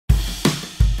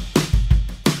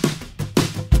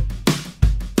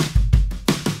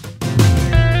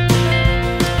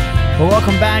Well,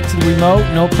 welcome back to the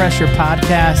Remote No Pressure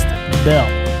Podcast, Bill.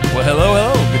 Well,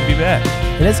 hello. Good to be back.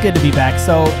 It is good to be back.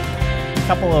 So, a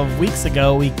couple of weeks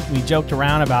ago, we joked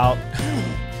around about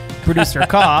producer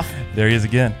cough. There he is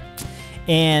again.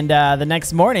 And the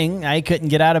next morning, I couldn't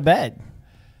get out of bed.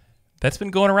 That's been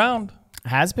going around.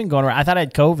 Has been going around. I thought I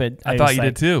had COVID. I thought you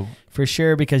did too. For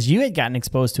sure, because you had gotten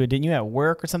exposed to it, didn't you, at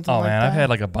work or something like that? Oh, man, I've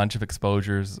had like a bunch of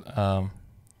exposures.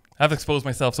 I've exposed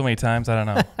myself so many times, I don't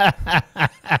know.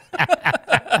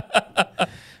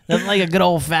 Nothing like a good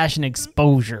old-fashioned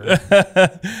exposure.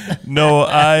 No,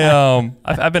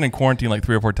 I've been in quarantine like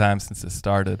 3 or 4 times since this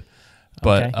started.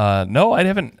 But Okay. no, I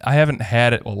haven't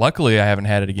had it. Well, luckily I haven't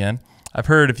had it again. I've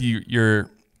heard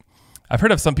I've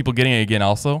heard of some people getting it again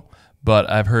also, but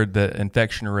I've heard the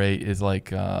infection rate is like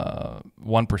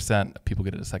 1% of people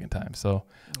get it a second time. So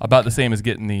about the same as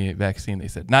getting the vaccine, they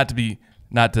said. Not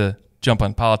to jump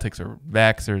on politics or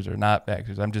vaxxers or not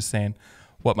vaxxers. I'm just saying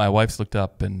what my wife's looked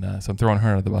up, and so I'm throwing her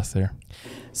under the bus there.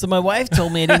 So my wife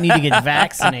told me I didn't need to get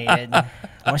vaccinated.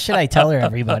 What should I tell her,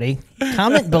 everybody?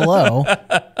 Comment below.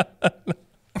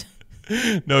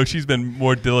 No, she's been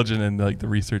more diligent in like the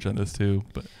research on this too.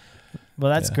 But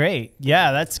Well, that's great.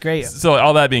 Yeah, that's great. so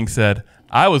all that being said,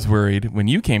 I was worried when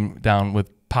you came down with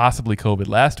possibly COVID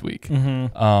last week,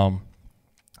 not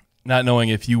knowing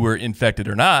if you were infected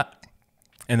or not.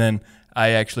 And then I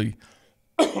actually,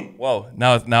 whoa,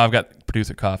 now I've got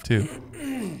producer cough too.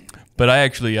 But I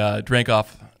actually drank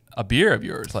off a beer of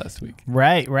yours last week.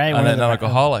 Right. On an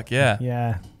alcoholic, yeah.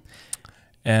 Yeah.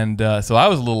 And so I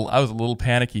was a little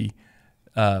panicky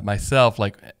myself.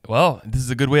 Like, well, this is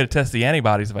a good way to test the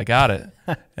antibodies if I got it.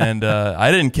 And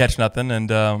I didn't catch nothing.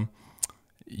 And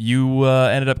you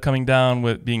ended up coming down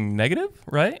with being negative,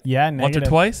 right? Yeah, negative. Once or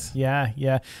twice?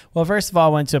 Yeah. Well, first of all,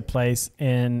 I went to a place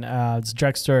in it's a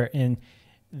drugstore, and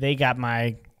they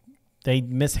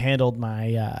mishandled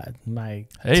my my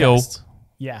test.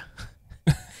 Yeah.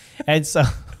 And so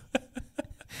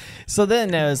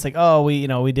then it was like, oh,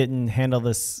 we didn't handle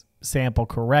this sample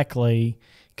correctly.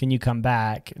 Can you come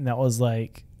back? And that was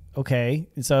like, okay.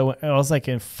 And so I was like,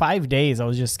 in 5 days, I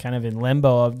was just kind of in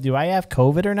limbo of, do I have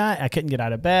COVID or not? I couldn't get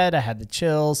out of bed. I had the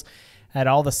chills. I had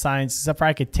all the signs, except for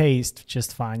I could taste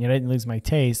just fine. I didn't lose my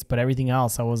taste, but everything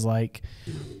else, I was like,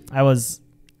 I was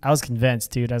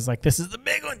convinced, dude. I was like, this is the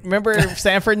big one. Remember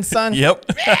Sanford and Son? Yep.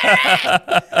 No,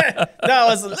 it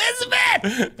was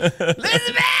Elizabeth.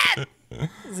 I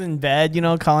was in bed,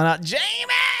 calling out, Jamie.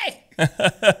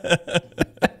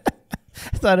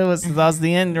 I thought that was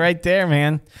the end right there,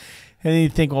 man. And then you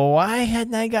think, well, why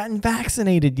hadn't I gotten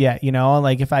vaccinated yet?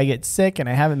 Like if I get sick and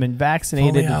I haven't been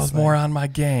vaccinated. I was more on my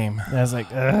game. I was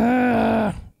like,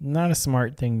 not a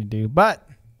smart thing to do. But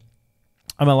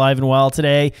I'm alive and well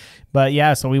today. But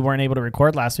yeah, so we weren't able to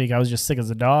record last week. I was just sick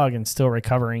as a dog and still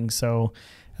recovering. So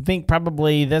I think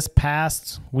probably this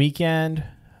past weekend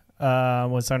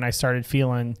was when I started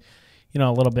feeling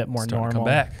a little bit more normal. Come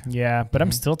back. Yeah, but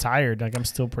I'm still tired. Like I'm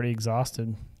still pretty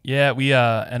exhausted. Yeah, we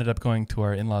ended up going to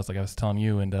our in-laws, like I was telling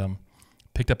you, and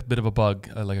picked up a bit of a bug,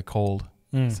 like a cold.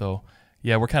 So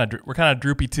yeah, we're kind of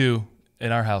droopy too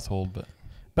in our household.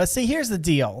 But see, here's the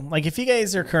deal. Like if you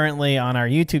guys are currently on our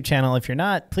YouTube channel, if you're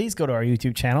not, please go to our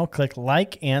YouTube channel, click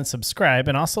like and subscribe,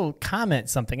 and also comment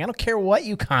something. I don't care what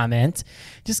you comment,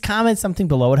 just comment something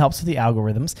below. It helps with the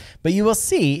algorithms. But you will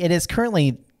see it is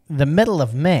currently the middle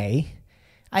of May.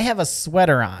 I have a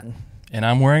sweater on. And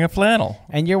I'm wearing a flannel.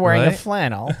 And you're wearing a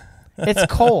flannel. It's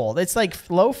cold. It's like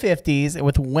low 50s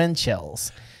with wind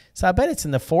chills. So I bet it's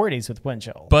in the 40s with wind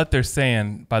chills. But they're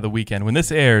saying by the weekend, when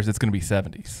this airs, it's going to be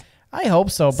 70s. I hope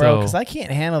so, bro, because I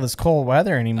can't handle this cold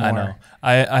weather anymore. I know.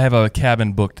 I have a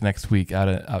cabin booked next week out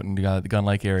in the Gun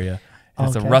Lake area. And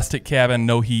It's a rustic cabin,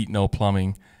 no heat, no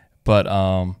plumbing. But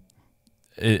I'm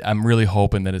really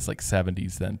hoping that it's like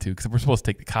 70s then, too, because we're supposed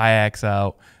to take the kayaks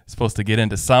out. Supposed to get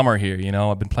into summer here,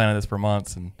 I've been planning this for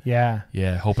months, and yeah,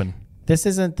 hoping. This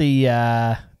isn't the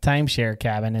timeshare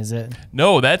cabin, is it?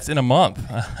 No, that's in a month.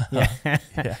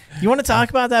 Yeah. You want to talk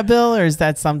about that, Bill, or is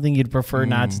that something you'd prefer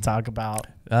not to talk about?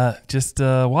 Just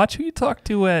watch who you talk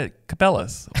to at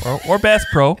Cabela's or Bass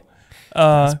Pro.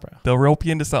 They'll rope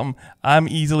you into something. I'm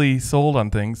easily sold on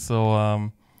things, so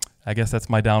I guess that's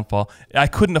my downfall. I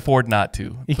couldn't afford not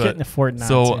to. You couldn't afford not to.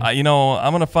 So, I'm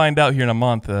going to find out here in a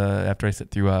month after I sit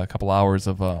through a couple hours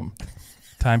of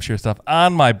timeshare stuff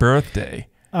on my birthday.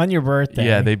 On your birthday?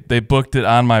 Yeah, they booked it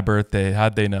on my birthday.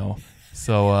 How'd they know?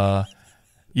 So,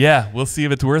 yeah, we'll see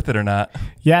if it's worth it or not.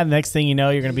 Yeah, next thing you know,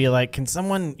 you're going to be like, you're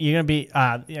going to be,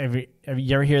 have you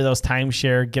ever hear those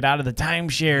get out of the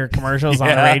timeshare commercials on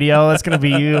the radio? It's going to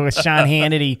be you with Sean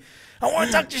Hannity. I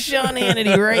want to talk to Sean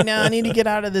Hannity right now. I need to get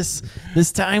out of this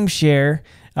timeshare.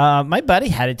 My buddy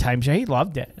had a timeshare. He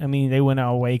loved it. I mean, they went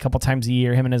away a couple times a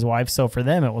year, him and his wife. So for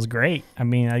them, it was great. I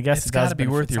mean, I guess It's got to be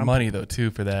worth your money, though,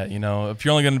 too, for that. You know, if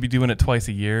you're only going to be doing it twice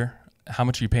a year, how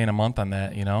much are you paying a month on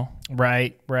that, you know?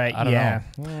 Right. I don't know.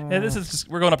 Yeah, this is just,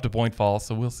 we're going up to Point Falls,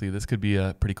 so we'll see. This could be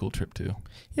a pretty cool trip, too.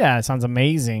 Yeah, it sounds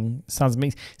amazing.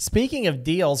 Speaking of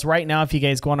deals, right now, if you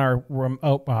guys go on our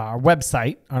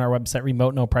website,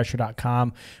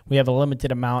 remote-no-pressure.com, we have a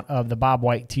limited amount of the Bob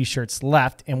White t-shirts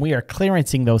left, and we are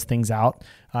clearancing those things out.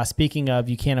 Speaking of,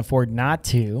 you can't afford not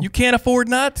to. You can't afford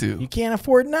not to. You can't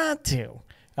afford not to.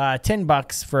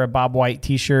 $10 for a Bob White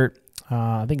t-shirt.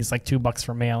 I think it's like $2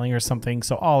 for mailing or something.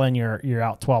 So all in, you're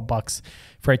out $12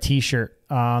 for a t-shirt.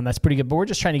 That's pretty good. But we're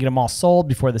just trying to get them all sold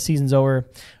before the season's over.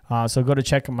 So go to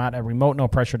check them out at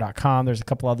remote-no-pressure.com. There's a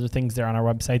couple other things there on our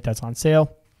website that's on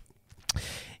sale.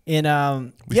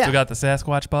 And we still got the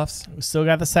Sasquatch buffs. We still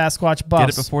got the Sasquatch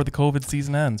buffs. Get it before the COVID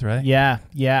season ends, right? Yeah.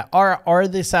 Or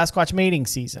the Sasquatch mating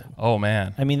season. Oh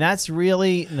man. I mean, that's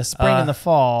really in the spring and the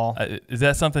fall. Is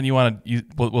that something you want to?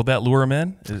 Will that lure them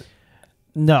in?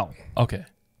 No. Okay.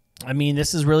 I mean,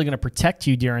 this is really going to protect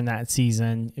you during that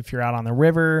season if you're out on the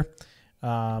river,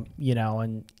 you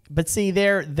know. But see,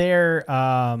 they're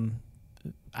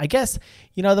I guess,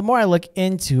 you know, the more I look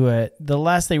into it, the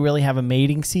less they really have a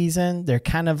mating season. They're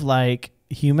kind of like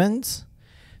humans,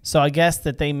 so I guess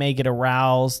that they may get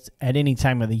aroused at any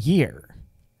time of the year.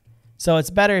 So it's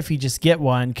better if you just get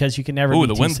one because you can never. Ooh, be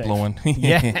the too wind's safe. blowing.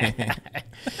 Yeah.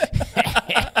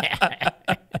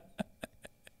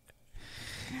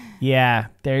 Yeah,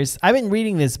 I've been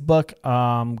reading this book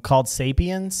called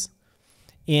Sapiens,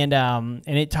 and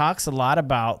it talks a lot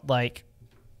about like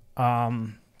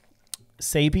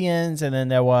Sapiens, and then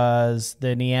there was the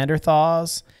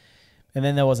Neanderthals, and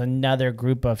then there was another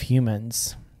group of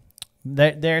humans.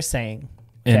 They're saying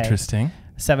Interesting.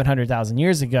 700,000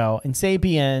 years ago, and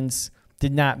Sapiens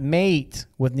did not mate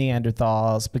with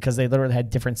Neanderthals because they literally had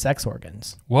different sex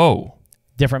organs. Whoa.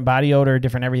 Different body odor,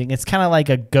 different everything. It's kind of like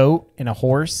a goat and a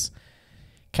horse.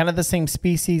 Kind of the same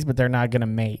species, but they're not going to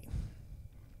mate.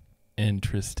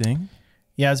 Interesting.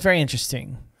 Yeah, it's very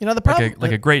interesting. You know, the problem...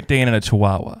 Like a Great Dane and a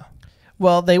Chihuahua.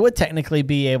 Well, they would technically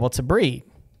be able to breed.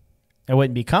 It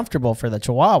wouldn't be comfortable for the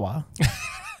Chihuahua.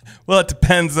 Well, it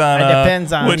depends on,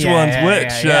 which one's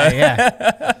which.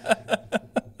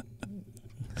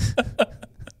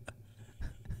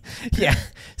 Yeah.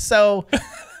 So,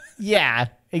 yeah,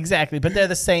 exactly. But they're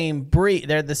the same breed.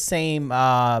 They're the same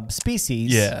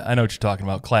species. Yeah, I know what you're talking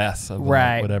about. Class of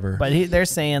right. Whatever. But they're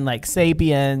saying like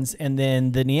Sapiens, and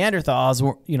then the Neanderthals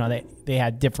were, you know, they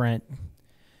had different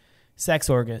sex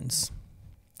organs.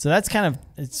 So that's kind of,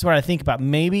 it's what I think about.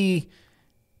 Maybe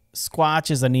Squatch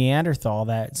is a Neanderthal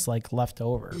that's like left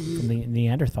over from the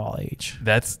Neanderthal age.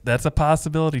 That's a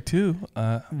possibility too.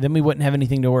 Then we wouldn't have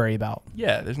anything to worry about.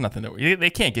 Yeah, there's nothing to worry.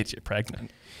 They can't get you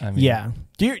pregnant. I mean, yeah.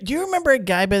 Do you remember a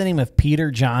guy by the name of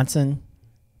Peter Johnson?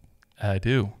 I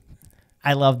do.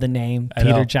 I love the name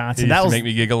Peter Johnson. That used to make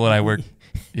me giggle when I worked.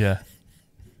 Yeah.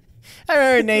 I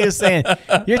remember Nate was saying,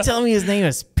 "You're telling me his name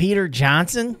is Peter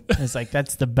Johnson?" I was like,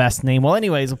 "That's the best name." Well,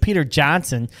 anyways, Peter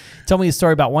Johnson told me a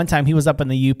story about one time he was up in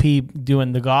the UP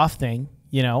doing the golf thing,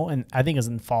 you know, and I think it was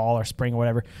in fall or spring or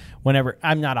whatever. Whenever,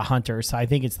 I'm not a hunter, so I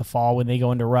think it's the fall when they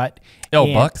go into rut. Oh,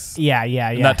 bucks? Yeah.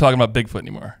 I'm not talking about Bigfoot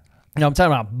anymore. No, I'm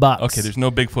talking about bucks. Okay, there's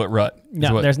no Bigfoot rut.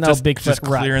 No, there's no Bigfoot just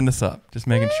rut. Clearing this up, just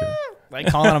making sure. Like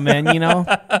calling them in, you know,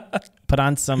 put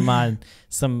on some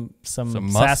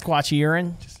Sasquatch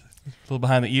urine. Just a little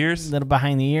behind the ears. A little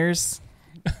behind the ears.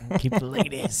 Keep the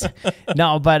ladies.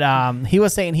 No, but he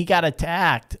was saying he got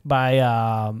attacked by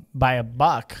a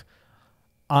buck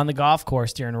on the golf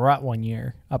course during rut one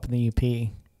year up in the UP.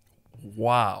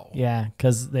 Wow. Yeah,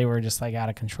 because they were just like out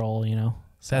of control, you know.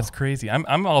 So. That's crazy.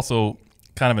 I'm also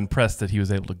kind of impressed that he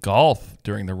was able to golf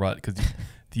during the rut because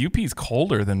the UP is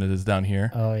colder than it is down here.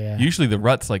 Oh yeah. Usually the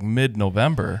rut's like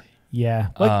mid-November. Yeah.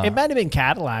 Well, it might have been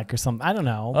Cadillac or something. I don't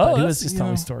know. But he was just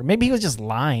telling me a story. Maybe he was just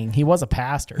lying. He was a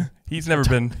pastor. He's never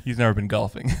been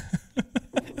golfing.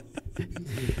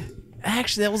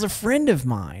 Actually, that was a friend of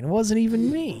mine. It wasn't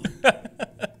even me.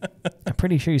 I'm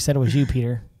pretty sure you said it was you,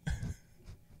 Peter.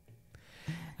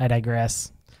 I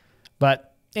digress.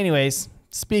 But anyways,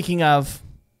 speaking of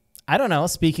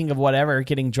whatever,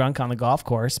 getting drunk on the golf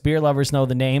course, beer lovers know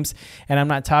the names, and I'm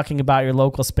not talking about your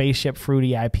local Spaceship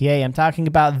Fruity IPA. I'm talking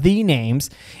about the names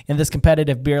in this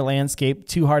competitive beer landscape.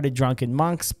 Two-Hearted Drunken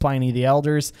Monks, Pliny the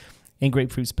Elders, and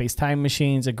Grapefruit Space Time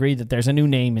Machines agreed that there's a new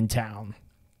name in town.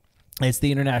 It's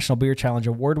the International Beer Challenge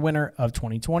Award winner of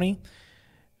 2020.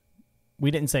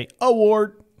 We didn't say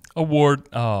award.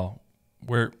 Oh,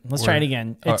 Let's try it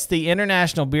again. It's the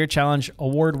International Beer Challenge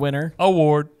Award winner.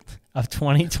 Award. of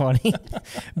 2020.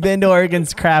 Bend,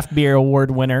 Oregon's Craft Beer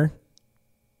Award winner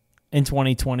in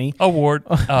 2020. Award.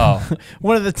 Oh.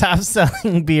 One of the top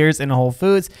selling beers in Whole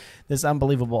Foods. This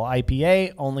unbelievable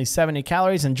IPA, only 70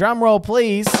 calories. And drum roll,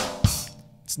 please.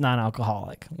 It's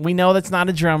non-alcoholic. We know that's not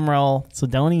a drum roll, so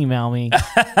don't email me.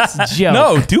 It's a joke.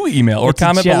 No, do email or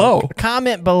comment below.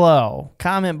 Comment below.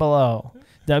 Comment below.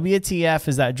 WTF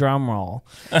is that drum roll.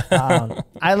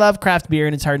 I love craft beer,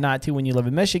 and it's hard not to when you live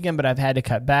in Michigan, but I've had to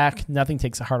cut back. Nothing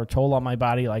takes a harder toll on my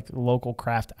body like local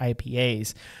craft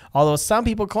IPAs. Although some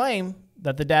people claim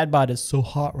that the dad bod is so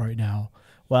hot right now.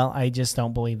 Well, I just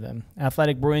don't believe them.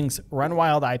 Athletic Brewing's Run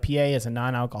Wild IPA is a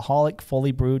non-alcoholic,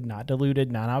 fully brewed, not diluted,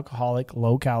 non-alcoholic,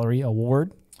 low-calorie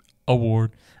award.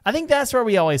 Award. I think that's where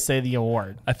we always say the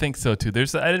award. I think so, too. I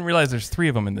didn't realize there's 3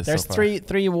 of them in this There's so far.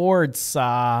 three awards.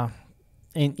 And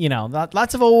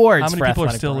lots of awards. How many for people are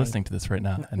Athletic still Brewing. listening to this right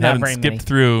now and Not haven't very skipped many.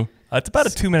 through? It's about a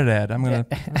 2-minute ad. I'm gonna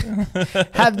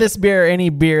Have this beer or any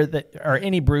beer that or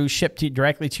any brew shipped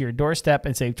directly to your doorstep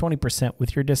and save 20%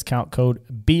 with your discount code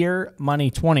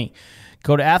BeerMoney20.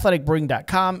 Go to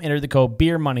athleticbrewing.com, enter the code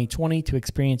BeerMoney20 to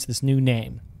experience this new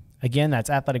name. Again, that's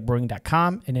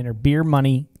athleticbrewing.com and enter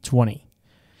BeerMoney20.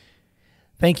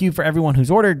 Thank you for everyone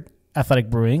who's ordered Athletic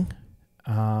Brewing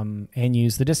and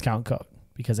used the discount code,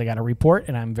 because I got a report,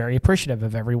 and I'm very appreciative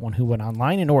of everyone who went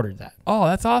online and ordered that. Oh,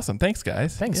 that's awesome. Thanks,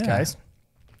 guys. Thanks, guys.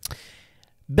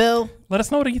 Bill, let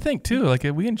us know what you think, too. Like,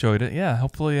 we enjoyed it. Yeah,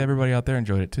 hopefully everybody out there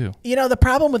enjoyed it, too. you know, the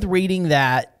problem with reading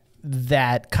that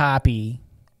copy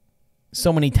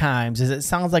so many times is it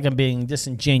sounds like I'm being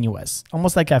disingenuous,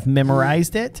 almost like I've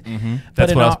memorized it. Mm-hmm.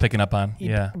 That's what I was picking up on.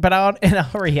 Yeah. But in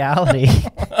all reality,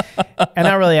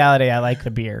 I like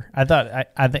the beer. I thought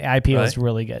the IPA was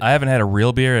really good. I haven't had a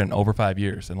real beer in over 5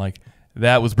 years, and like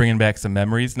that was bringing back some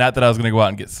memories. Not that I was going to go out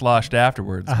and get sloshed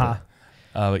afterwards,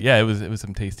 but yeah, it was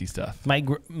some tasty stuff.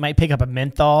 Might pick up a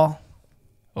menthol.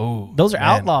 Oh, those are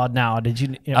outlawed now. Did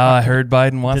you? I heard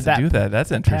Biden wants to do that.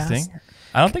 That's interesting. Pass?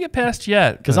 I don't think it passed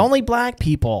yet. Because only black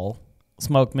people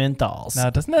smoke menthols. Now,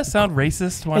 doesn't that sound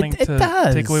racist, wanting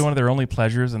to take away one of their only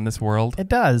pleasures in this world? It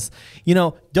does. You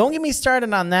know, don't get me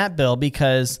started on that, Bill,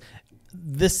 because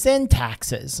the sin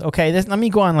taxes, okay? Let me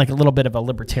go on like a little bit of a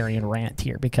libertarian rant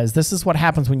here, because this is what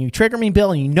happens when you trigger me,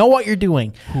 Bill, and you know what you're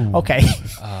doing. Ooh. Okay.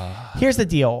 Here's the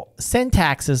deal. Sin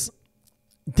taxes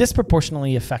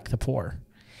disproportionately affect the poor.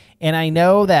 And I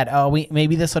know that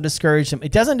maybe this will discourage them.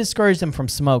 It doesn't discourage them from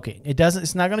smoking.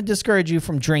 It's not going to discourage you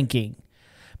from drinking.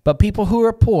 But people who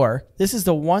are poor, this is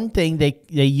the one thing they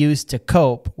use to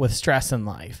cope with stress in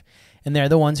life. And they're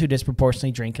the ones who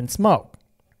disproportionately drink and smoke.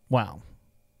 Well,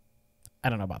 I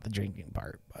don't know about the drinking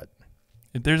part, but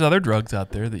there's other drugs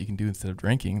out there that you can do instead of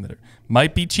drinking that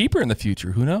might be cheaper in the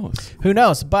future. Who knows? Who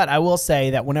knows? But I will say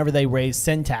that whenever they raise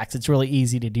sin tax, it's really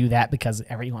easy to do that because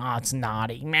everyone, it's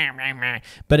naughty.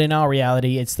 But in all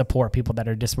reality, it's the poor people that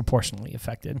are disproportionately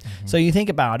affected. Mm-hmm. So you think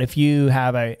about if you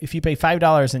pay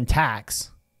 $5 in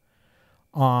tax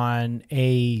on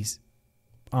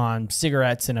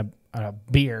cigarettes and a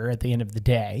beer at the end of the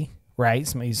day, right?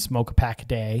 Somebody smoke a pack a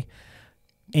day,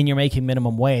 and you're making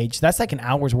minimum wage, that's like an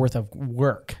hour's worth of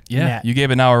work. Yeah, net. You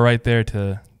gave an hour right there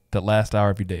to that last hour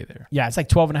of your day there. Yeah, it's like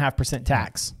 12.5%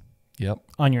 tax. Yep.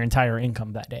 On your entire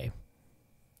income that day.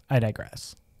 I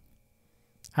digress.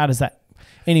 How does that?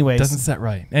 Anyways. Doesn't set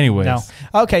right. Anyways. No.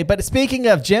 Okay, but speaking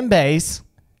of djembes,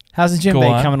 how's the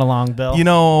djembe coming along, Bill? You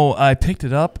know, I picked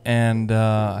it up, and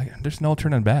there's no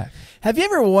turning back. Have you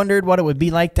ever wondered what it would be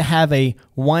like to have a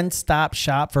one-stop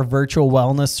shop for virtual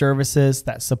wellness services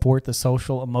that support the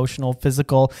social, emotional,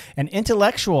 physical, and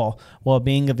intellectual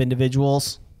well-being of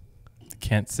individuals?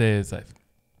 Can't say as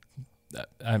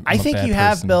I think you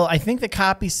have, Bill. I think the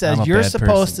copy says you're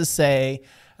supposed to say,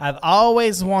 I've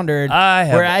always wondered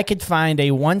where I could find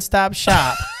a one-stop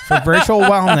shop for virtual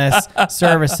wellness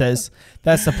services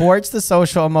that supports the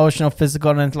social, emotional,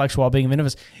 physical, and intellectual well-being of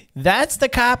individuals. That's the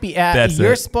copy.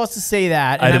 You're supposed to say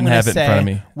that. And I didn't have it in front of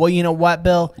me. Well, you know what,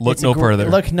 Bill? Look no further.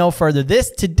 Look no further.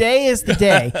 Today is the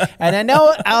day. And I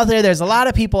know out there's a lot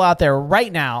of people out there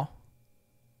right now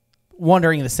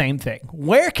wondering the same thing.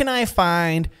 Where can I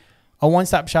find a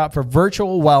one-stop shop for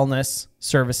virtual wellness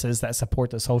services that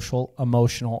support the social,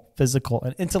 emotional, physical,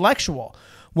 and intellectual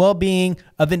well-being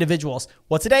of individuals?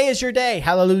 Well, today is your day.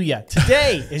 Hallelujah.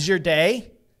 Today is your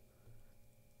day.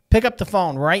 Pick up the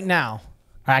phone right now.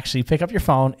 Actually, pick up your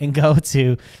phone and go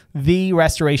to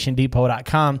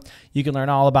therestorationdepot.com. You can learn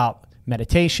all about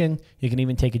meditation. You can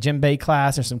even take a djembe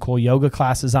class. There's some cool yoga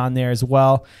classes on there as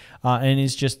well. And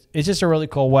it's just a really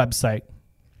cool website.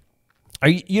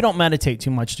 You don't meditate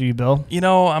too much, do you, Bill? You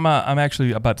know, I'm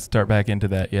actually about to start back into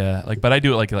that. Yeah, but I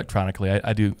do it like electronically.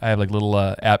 I have like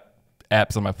little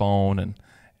apps on my phone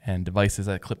and devices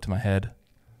I clip to my head.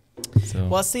 So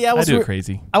well, see, I do it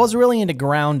crazy. I was really into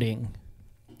grounding.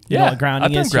 You know what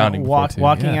grounding I've is, done grounding before too.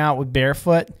 Walking out with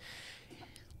barefoot.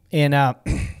 And I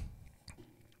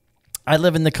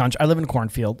live in the country. I live in a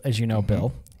cornfield, as you know,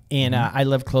 Bill. And I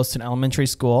live close to an elementary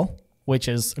school, which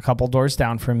is a couple doors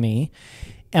down from me.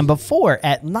 And before,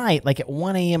 at night, like at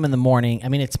 1 a.m. in the morning, I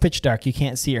mean, it's pitch dark. You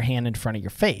can't see your hand in front of your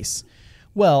face.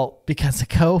 Well, because of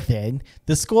COVID,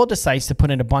 the school decides to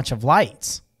put in a bunch of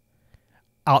lights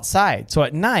outside. So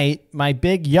at night, my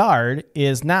big yard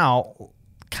is now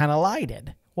kind of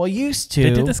lighted. Well, used to.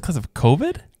 They did this because of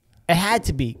COVID? It had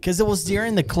to be because it was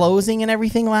during the closing and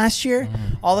everything last year.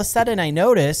 All of a sudden, I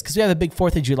noticed because we have a big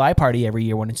 4th of July party every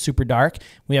year when it's super dark.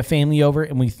 We have family over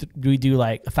and we do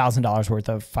like $1,000 worth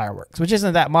of fireworks, which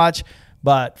isn't that much.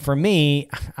 But for me,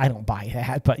 I don't buy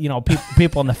that. But, you know,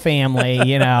 people in the family,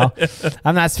 you know,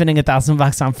 I'm not spending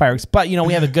 $1,000 on fireworks. But, you know,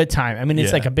 we have a good time. I mean,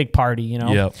 it's like a big party, you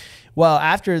know. Yep. Well,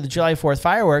 after the July 4th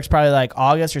fireworks, probably like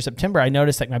August or September, I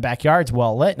noticed like my backyard's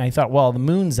well lit. And I thought, well, the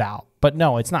moon's out. But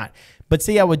no, it's not. But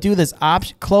see, I would do this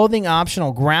clothing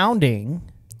optional grounding,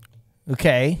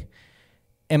 okay,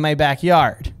 in my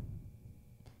backyard.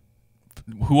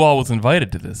 Who all was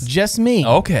invited to this? Just me.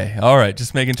 Okay. All right.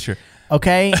 Just making sure.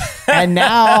 Okay. And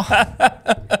now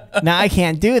I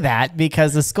can't do that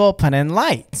because the school put in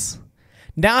lights.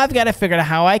 Now I've got to figure out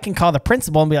how I can call the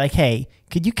principal and be like, hey,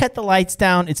 could you cut the lights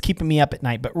down? It's keeping me up at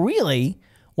night. But really,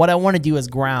 what I want to do is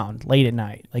ground late at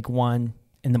night, like 1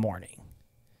 in the morning.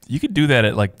 You could do that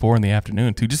at like 4 in the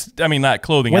afternoon too. Just, I mean, not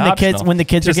clothing when optional. the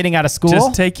kids are getting out of school.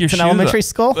 Just take your it's shoes an elementary off.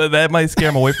 school. That might scare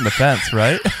them away from the fence,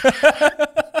 right?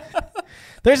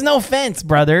 There's no fence,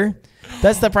 brother.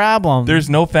 That's the problem. There's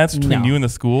no fence between you and the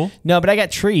school? No, but I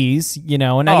got trees, you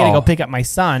know, and I got to go pick up my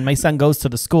son. My son goes to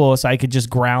the school, so I could just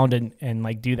ground and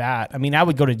like do that. I mean, I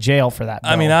would go to jail for that.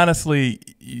 I mean, honestly,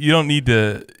 you don't need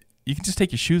to. You can just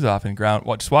take your shoes off and ground.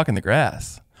 Just walk in the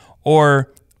grass,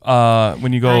 or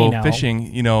when you go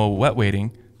fishing, you know, wet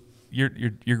wading,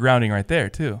 you're grounding right there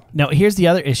too. No, here's the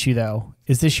other issue though.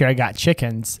 Is this year I got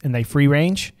chickens and they free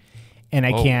range, and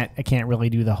I can't really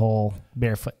do the whole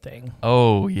barefoot thing.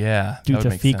 Oh yeah, due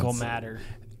to fecal matter.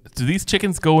 Do these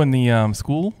chickens go in the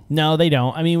school? No, they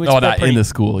don't. I mean, not in the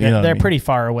school. They're pretty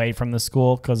far away from the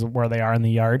school because of where they are in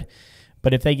the yard.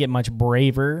 But if they get much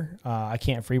braver, I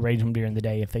can't free range them during the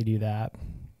day if they do that.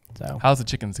 So how's the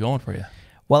chickens going for you?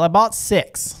 Well, I bought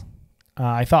 6.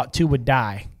 I thought 2 would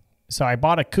die. So I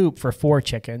bought a coop for 4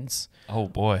 chickens. Oh,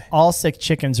 boy. All 6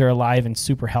 chickens are alive and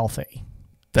super healthy.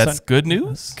 That's good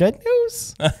news? Good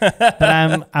news. But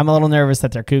I'm a little nervous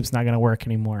that their coop's not going to work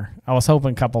anymore. I was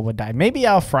hoping a couple would die. Maybe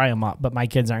I'll fry them up, but my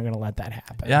kids aren't going to let that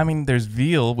happen. Yeah, I mean, there's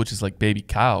veal, which is like baby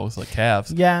cows, like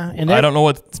calves. Yeah. And I don't know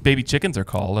what baby chickens are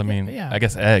called. I mean, I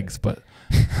guess eggs, but...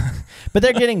 But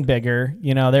they're getting bigger.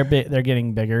 You know, they're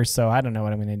getting bigger, so I don't know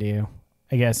what I'm going to do.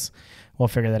 I guess we'll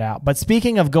figure that out. But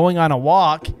speaking of going on a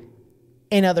walk,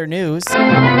 in other news...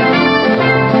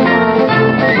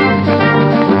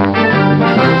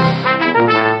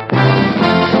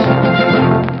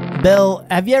 Bill,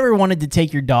 have you ever wanted to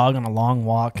take your dog on a long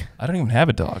walk? I don't even have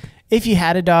a dog. If you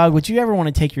had a dog, would you ever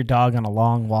want to take your dog on a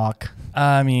long walk?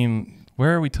 I mean,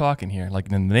 where are we talking here?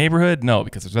 Like in the neighborhood? No,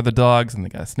 because there's other dogs and they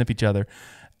got to sniff each other.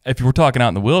 If you were talking out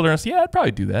in the wilderness, yeah, I'd probably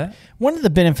do that. One of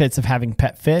the benefits of having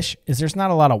pet fish is there's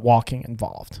not a lot of walking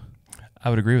involved.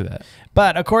 I would agree with that.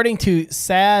 But according to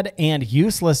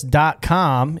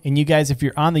sadanduseless.com, and you guys, if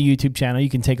you're on the YouTube channel, you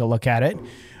can take a look at it.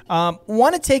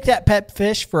 Want to take that pet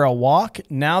fish for a walk?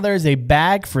 Now there's a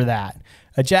bag for that.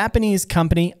 A Japanese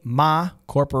company, Ma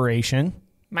Corporation,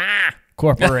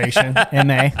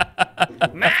 M-A,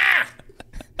 Ma,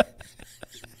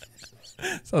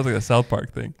 sounds like a South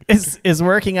Park thing. Is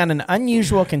working on an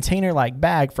unusual container-like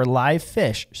bag for live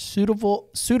fish,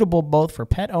 suitable both for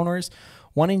pet owners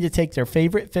wanting to take their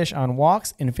favorite fish on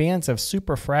walks and fans of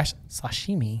super fresh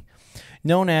sashimi.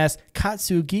 Known as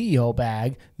Katsugiyo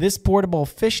bag, this portable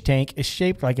fish tank is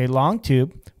shaped like a long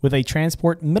tube with a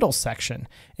transport middle section,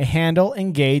 a handle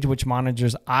and gauge which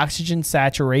monitors oxygen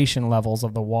saturation levels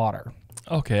of the water.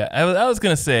 Okay, I was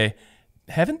going to say,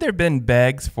 haven't there been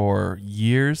bags for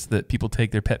years that people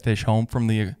take their pet fish home from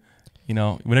the, you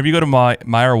know, whenever you go to Meijer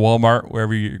or Walmart,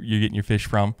 wherever you're getting your fish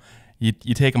from, you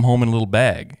take them home in a little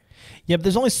bag. Yeah, but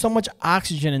there's only so much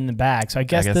oxygen in the bag, so I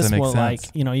guess this will, like,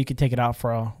 you know, you could take it out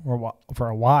for a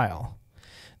while.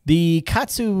 The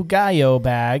Katsugayo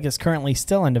bag is currently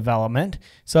still in development,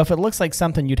 so if it looks like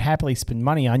something you'd happily spend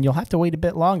money on, you'll have to wait a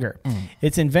bit longer.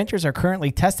 Its inventors are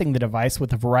currently testing the device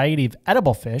with a variety of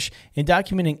edible fish and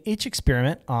documenting each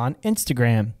experiment on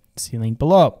Instagram. See link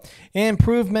below.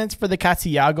 Improvements for the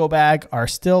Katsuyago bag are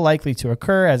still likely to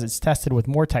occur as it's tested with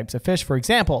more types of fish. For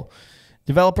example,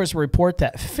 developers report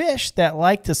that fish that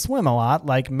like to swim a lot,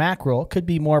 like mackerel, could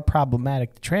be more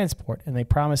problematic to transport, and they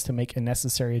promise to make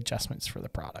necessary adjustments for the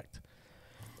product.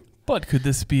 But could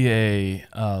this be a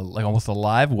like almost a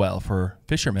live well for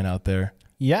fishermen out there?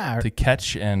 Yeah. To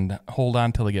catch and hold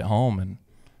on till they get home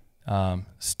and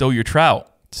stow your trout.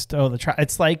 Stow the trout.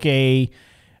 It's like a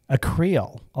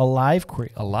creel, a live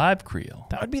creel. A live creel.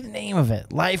 That would be the name of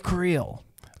it, live creel.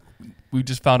 We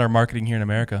just found our marketing here in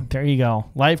America. There you go,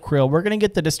 live creel. We're going to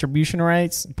get the distribution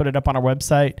rights, put it up on our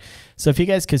website. So if you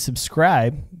guys could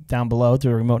subscribe down below to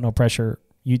the Remote No Pressure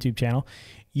YouTube channel,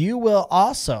 you will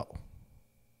also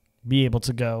be able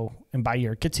to go and buy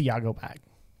your Katsuyago bag.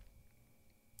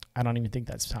 I don't even think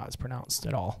that's how it's pronounced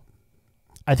at all.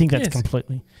 I think that's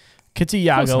completely...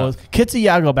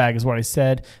 Katsuyago bag is what I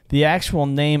said. The actual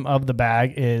name of the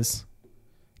bag is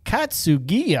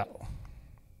Katsugiyo.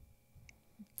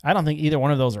 I don't think either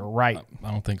one of those are right.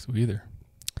 I don't think so either.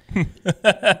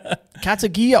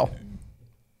 Katsugiyo.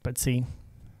 But see,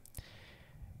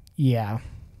 yeah.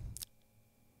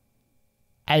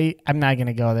 I'm not going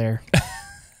to go there.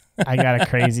 I got a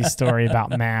crazy story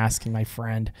about Mask and my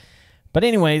friend. But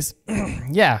anyways,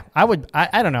 yeah, I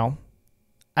don't know.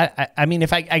 I mean,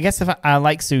 I guess if I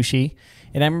like sushi,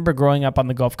 and I remember growing up on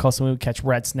the Gulf Coast and we would catch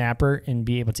red snapper and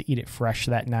be able to eat it fresh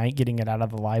that night, getting it out of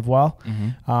the live well.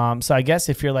 Mm-hmm. So I guess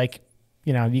if you're like,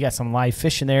 you know, you got some live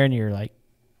fish in there and you're like,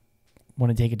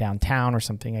 want to take it downtown or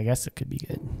something, I guess it could be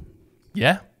good.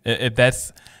 Yeah, if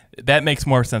that makes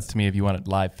more sense to me if you wanted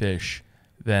live fish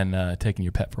than taking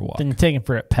your pet for a walk. Than taking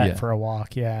for a pet for a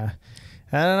walk, yeah.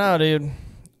 I don't know, dude.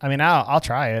 I mean, I'll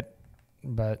try it,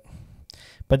 but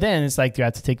then it's like you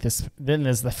have to take this. Then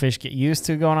does the fish get used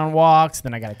to going on walks?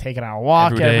 Then I got to take it on a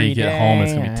walk every day. You get home,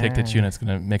 it's gonna be ticked at you, and it's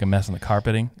gonna make a mess on the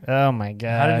carpeting. Oh my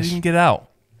gosh! How did it even get out?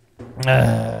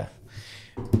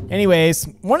 Anyways,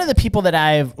 one of the people that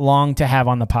I've longed to have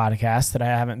on the podcast that I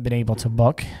haven't been able to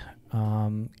book.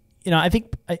 I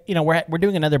think we're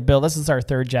doing another Bill. This is our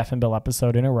third Jeff and Bill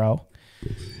episode in a row.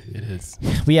 It is.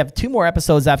 We have 2 more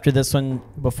episodes after this one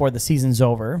before the season's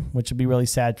over, which would be really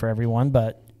sad for everyone,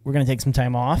 but we're going to take some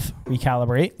time off,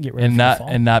 recalibrate, get ready for the fall.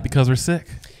 And not because we're sick.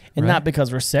 And not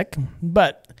because we're sick.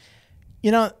 But,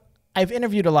 I've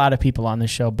interviewed a lot of people on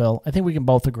this show, Bill. I think we can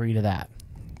both agree to that.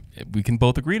 We can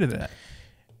both agree to that.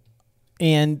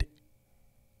 And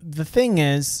the thing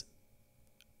is,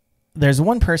 there's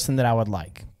one person that I would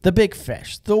like. The big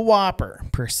fish. The Whopper,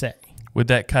 per se. Would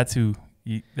that katsu,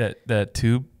 that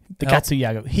tube the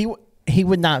Katsuyago. He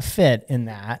would not fit in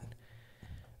that,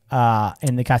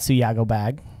 in the Katsuyago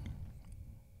bag.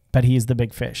 But he is the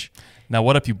big fish. Now,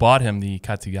 what if you bought him the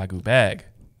Katsuyago bag?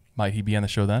 Might he be on the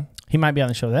show then? He might be on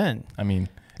the show then. I mean,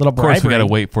 little of course, bribery. we got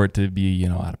to wait for it to be,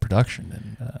 out of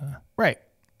production. And, right.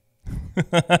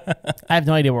 I have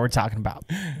no idea what we're talking about.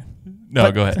 No,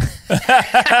 go ahead.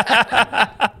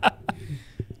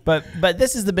 But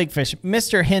this is the big fish,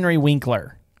 Mr. Henry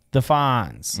Winkler, the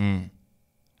Fonz.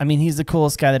 I mean, he's the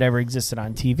coolest guy that ever existed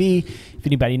on TV. If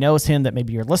anybody knows him, that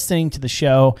maybe you're listening to the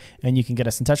show and you can get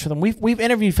us in touch with him. We've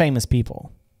interviewed famous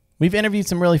people. We've interviewed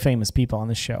some really famous people on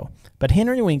this show. But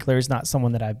Henry Winkler is not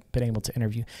someone that I've been able to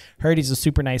interview. Heard he's a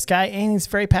super nice guy and he's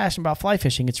very passionate about fly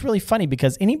fishing. It's really funny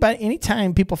because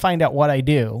anytime people find out what I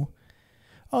do,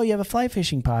 oh, you have a fly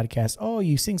fishing podcast. Oh,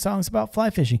 you sing songs about fly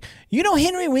fishing.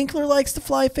 Henry Winkler likes to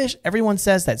fly fish. Everyone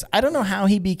says that. So I don't know how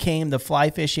he became the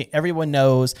fly fishing. Everyone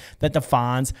knows that the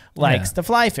Fonz likes to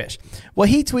fly fish. Well,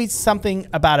 he tweets something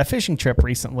about a fishing trip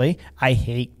recently.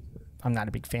 I'm not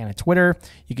a big fan of Twitter.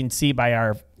 You can see by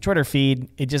our Twitter feed,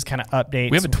 it just kind of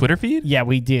updates. We have a Twitter feed? Yeah,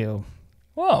 we do.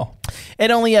 Whoa.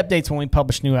 It only updates when we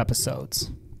publish new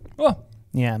episodes. Well,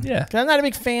 yeah. 'Cause I'm not a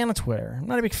big fan of Twitter. I'm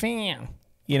not a big fan.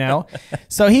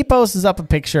 So he posts up a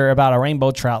picture about a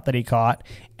rainbow trout that he caught.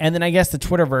 And then I guess the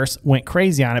Twitterverse went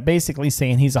crazy on it, basically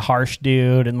saying he's a harsh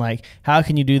dude and like, how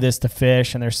can you do this to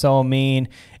fish? And they're so mean.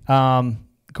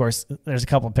 Of course, there's a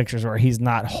couple of pictures where he's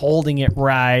not holding it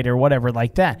right or whatever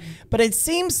like that. But it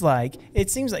seems like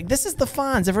this is the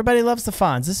Fonz. Everybody loves the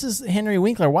Fonz. This is Henry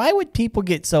Winkler. Why would people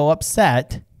get so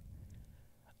upset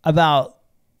about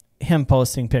him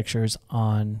posting pictures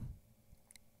on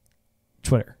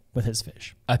Twitter with his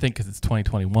fish? I think because it's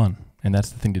 2021, and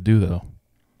that's the thing to do, though.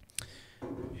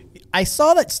 I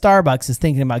saw that Starbucks is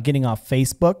thinking about getting off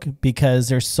Facebook because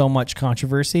there's so much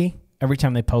controversy. Every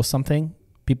time they post something,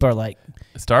 people are like...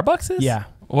 Starbucks is? Yeah.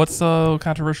 What's so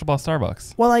controversial about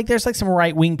Starbucks? Well, like there's like some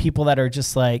right-wing people that are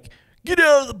just like, get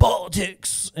out of the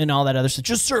politics and all that other stuff.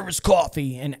 Just serve us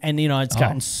coffee. And it's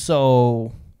gotten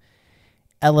so...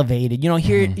 elevated. You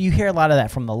hear a lot of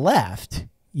that from the left,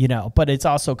 but it's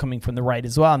also coming from the right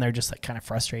as well, and they're just like kind of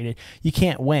frustrated. You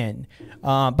can't win.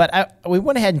 But we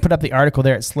went ahead and put up the article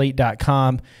there at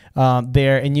slate.com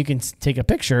there, and you can take a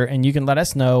picture and you can let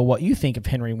us know what you think of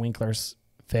Henry Winkler's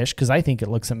fish, because I think it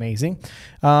looks amazing.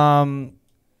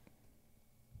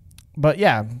 But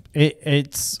yeah,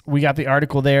 we got the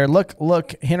article there.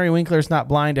 Look, Henry Winkler's not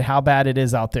blind to how bad it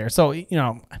is out there. So, I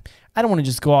don't want to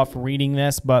just go off reading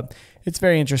this, but it's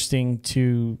very interesting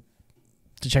to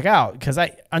check out, because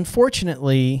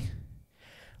unfortunately,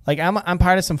 like I'm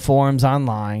part of some forums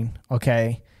online,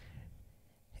 okay?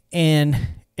 And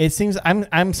it seems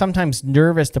I'm sometimes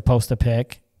nervous to post a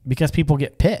pic because people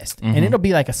get pissed. And it'll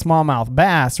be like a smallmouth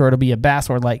bass, or it'll be a bass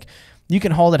where like you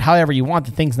can hold it however you want.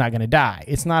 The thing's not going to die.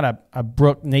 It's not a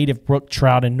native brook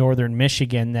trout in northern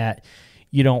Michigan that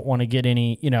you don't want to get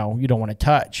any, you don't want to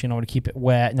touch, to keep it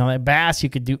wet. Now that bass you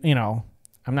could do,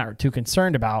 I'm not too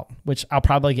concerned about, which I'll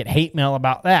probably get hate mail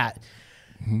about that.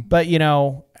 But,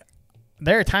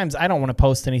 there are times I don't want to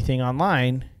post anything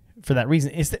online for that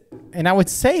reason. And I would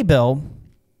say, Bill,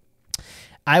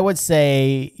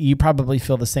 you probably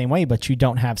feel the same way, but you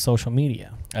don't have social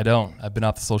media. I don't. I've been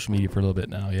off the social media for a little bit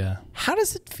now, yeah. How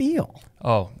does it feel?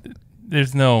 Oh,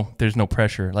 there's no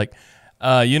pressure. Like,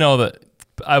 that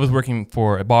I was working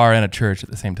for a bar and a church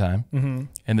at the same time.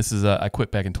 And this is, I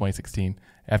quit back in 2016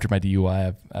 after my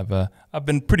DUI. I've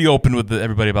been pretty open with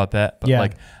everybody about that. But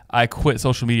like, I quit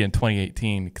social media in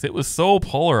 2018 because it was so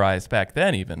polarized back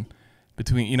then, even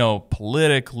between,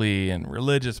 politically and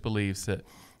religious beliefs, that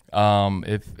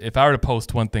if I were to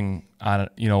post one thing on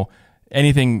it,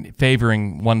 anything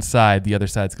favoring one side, the other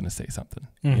side's going to say something,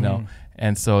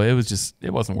 and so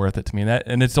it wasn't worth it to me.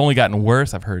 And it's only gotten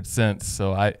worse, I've heard, since.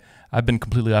 So I've been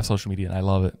completely off social media, and I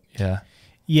love it. Yeah.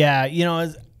 Yeah.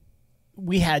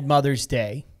 We had Mother's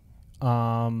Day,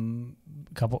 last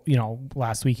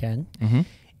weekend.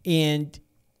 And,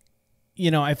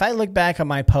 if I look back on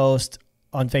my post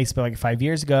on Facebook like 5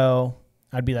 years ago,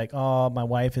 I'd be like, oh, my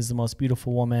wife is the most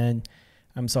beautiful woman.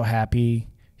 I'm so happy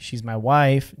she's my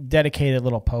wife. Dedicated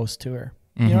little post to her.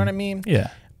 You know what I mean? Yeah.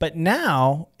 But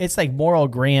now it's like moral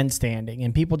grandstanding,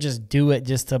 and people just do it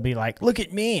just to be like, look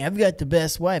at me, I've got the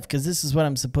best wife because this is what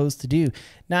I'm supposed to do.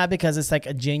 Not because it's like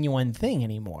a genuine thing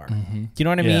anymore. Do you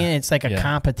know what I mean? It's like a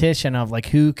competition of like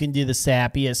who can do the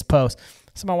sappiest post.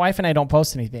 So my wife and I don't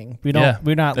post anything. We're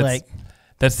not like.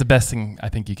 That's the best thing I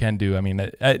think you can do. I mean,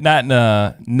 not in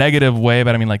a negative way,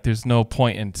 but I mean, like, there's no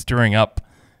point in stirring up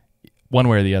one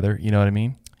way or the other. You know what I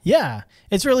mean? Yeah.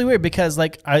 It's really weird because,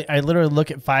 like, I literally look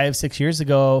at 5-6 years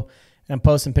ago and I'm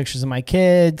posting pictures of my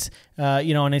kids,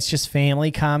 and it's just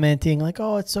family commenting like,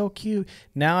 oh, it's so cute.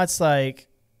 Now it's like,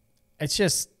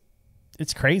 it's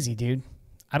crazy, dude.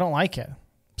 I don't like it.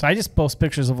 So I just post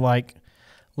pictures of, like,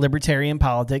 libertarian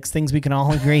politics, things we can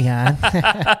all agree on.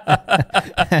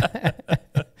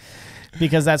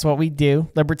 Because that's what we do,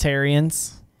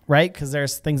 libertarians, right? Because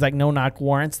there's things like no-knock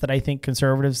warrants that I think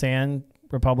conservatives and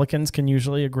Republicans can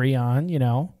usually agree on,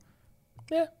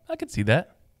 Yeah, I could see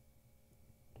that.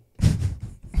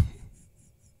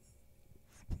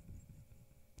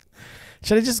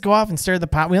 Should I just go off and stir the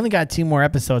pot? We only got 2 more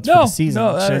episodes for the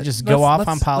season. Should I just go off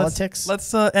on politics?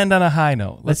 Let's end on a high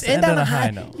note. Let's end on a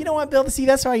high note. You know what, Bill? See,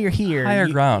 that's why you're here. Higher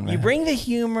ground, man. You bring the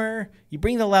humor. You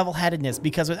bring the level-headedness.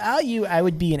 Because without you, I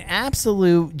would be an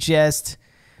absolute just...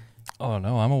 Oh,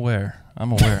 no, I'm aware. You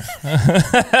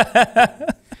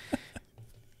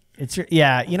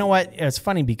know what? It's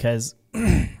funny because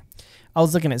I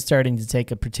was looking at starting to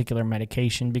take a particular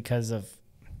medication because of...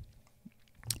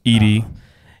 ED.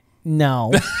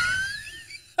 No.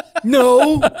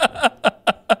 No.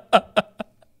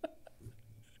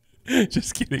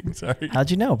 Just kidding. Sorry.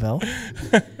 How'd you know, Bill?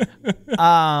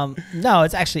 No,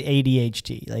 it's actually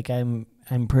ADHD. Like I'm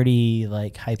pretty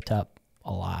like hyped up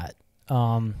a lot.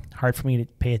 Hard for me to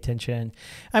pay attention.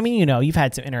 I mean, you've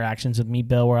had some interactions with me,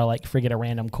 Bill, where I like forget a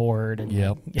random chord. And,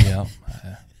 Yep.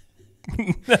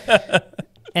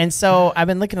 And so I've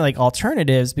been looking at like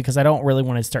alternatives because I don't really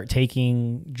want to start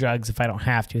taking drugs if I don't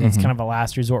have to. That's kind of a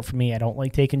last resort for me. I don't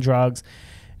like taking drugs.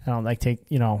 I don't like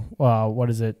what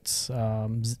is it?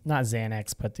 Not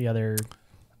Xanax, but the other.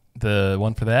 The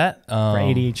one for that? For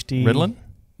ADHD.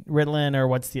 Ritalin,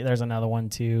 or there's another one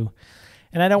too.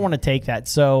 And I don't want to take that.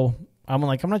 So I'm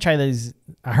like, I'm going to try these.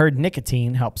 I heard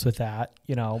nicotine helps with that,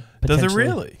 Does it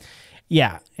really?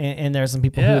 Yeah, and there's some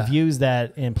people who have used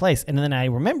that in place. And then I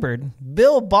remembered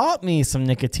Bill bought me some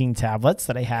nicotine tablets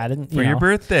that I had. For your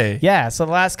birthday. Yeah, so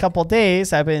the last couple of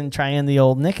days I've been trying the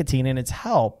old nicotine and it's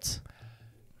helped.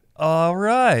 All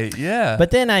right, yeah.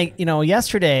 But then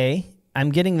yesterday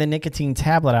I'm getting the nicotine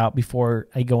tablet out before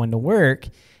I go into work,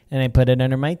 and I put it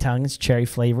under my tongue. It's cherry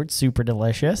flavored, super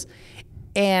delicious.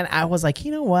 And I was like,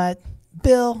 you know what,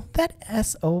 Bill, that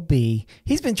SOB,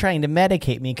 he's been trying to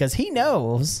medicate me because he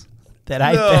knows that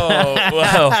I. No,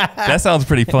 well, that sounds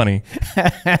pretty funny.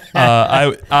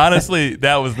 I honestly,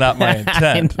 that was not my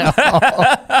intent.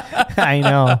 I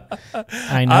know.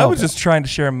 I was just trying to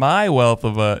share my wealth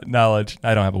of knowledge.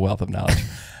 I don't have a wealth of knowledge.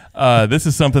 This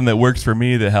is something that works for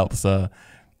me that helps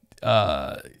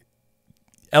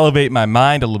elevate my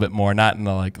mind a little bit more, not in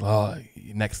the like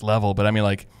next level, but I mean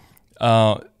like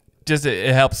just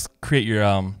it helps create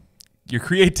your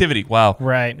creativity. Wow,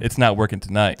 right? It's not working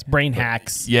tonight. It's brain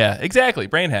hacks. Yeah, exactly.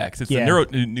 Brain hacks. It's a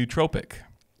nootropic.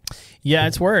 Yeah,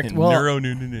 it's worked. Well,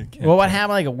 well, what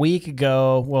happened like a week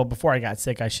ago? Well, before I got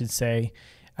sick, I should say,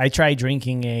 I tried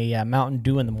drinking a Mountain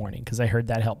Dew in the morning because I heard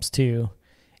that helps too.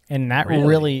 And that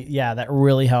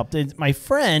really helped. My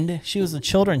friend, she was a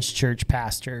children's church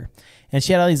pastor, and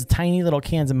she had all these tiny little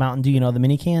cans of Mountain Dew, you know, the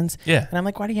mini cans. Yeah. And I'm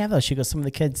like, why do you have those? She goes, some of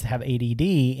the kids have ADD,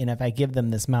 and if I give them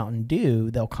this Mountain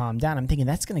Dew, they'll calm down. I'm thinking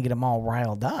that's going to get them all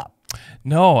riled up.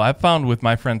 No, I've found with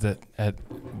my friends at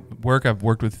work I've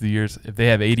worked with for years, if they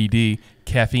have ADD,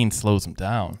 caffeine slows them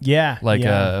down. Yeah. Like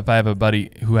if I have a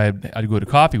buddy who I'd go to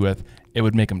coffee with, it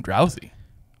would make them drowsy.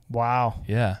 Wow.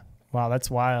 Yeah. Wow, that's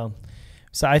wild.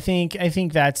 So I think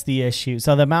that's the issue.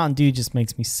 So the Mountain Dew just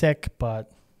makes me sick,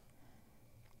 but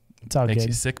it's all makes good.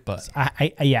 You sick butt.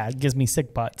 It gives me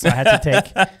sick butt. So I had to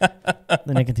take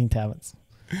the nicotine tablets.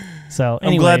 So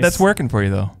anyways, I'm glad that's working for you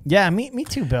though. Yeah, me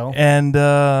too, Bill. And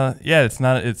it's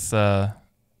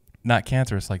not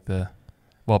cancerous like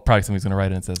well, probably somebody's gonna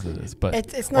write it and says it is, but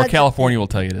it's not. Or California will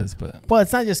tell you it is, but well,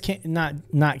 it's not just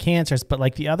not cancerous, but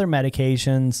like the other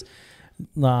medications.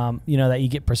 That you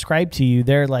get prescribed to you,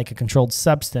 they're like a controlled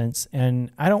substance, and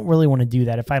I don't really want to do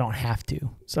that if I don't have to.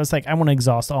 So it's like I want to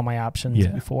exhaust all my options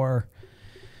before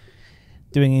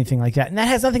doing anything like that. And that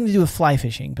has nothing to do with fly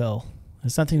fishing, Bill.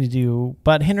 It's nothing to do,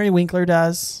 but Henry Winkler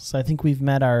does. So I think we've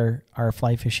met our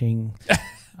fly fishing.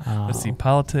 Let's see,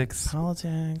 politics,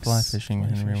 fly fishing,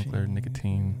 Henry Winkler,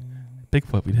 nicotine,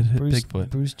 Bigfoot. We did hit Bigfoot.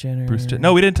 Bruce Jenner.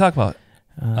 No, we didn't talk about.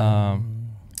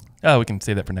 We can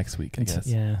save that for next week, I guess.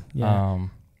 Yeah.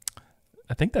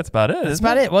 I think that's about it. That's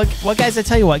about it. Well, guys, I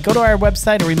tell you what, go to our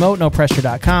website at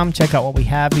remotenopressure.com. Check out what we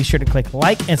have. Be sure to click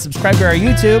like and subscribe to our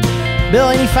YouTube. Bill,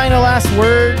 any final last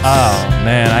words? Oh,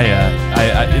 man,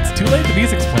 it's too late. The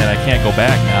music's playing. I can't go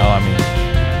back now. I mean,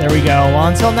 there we go. Well,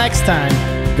 until next time,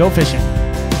 go fishing.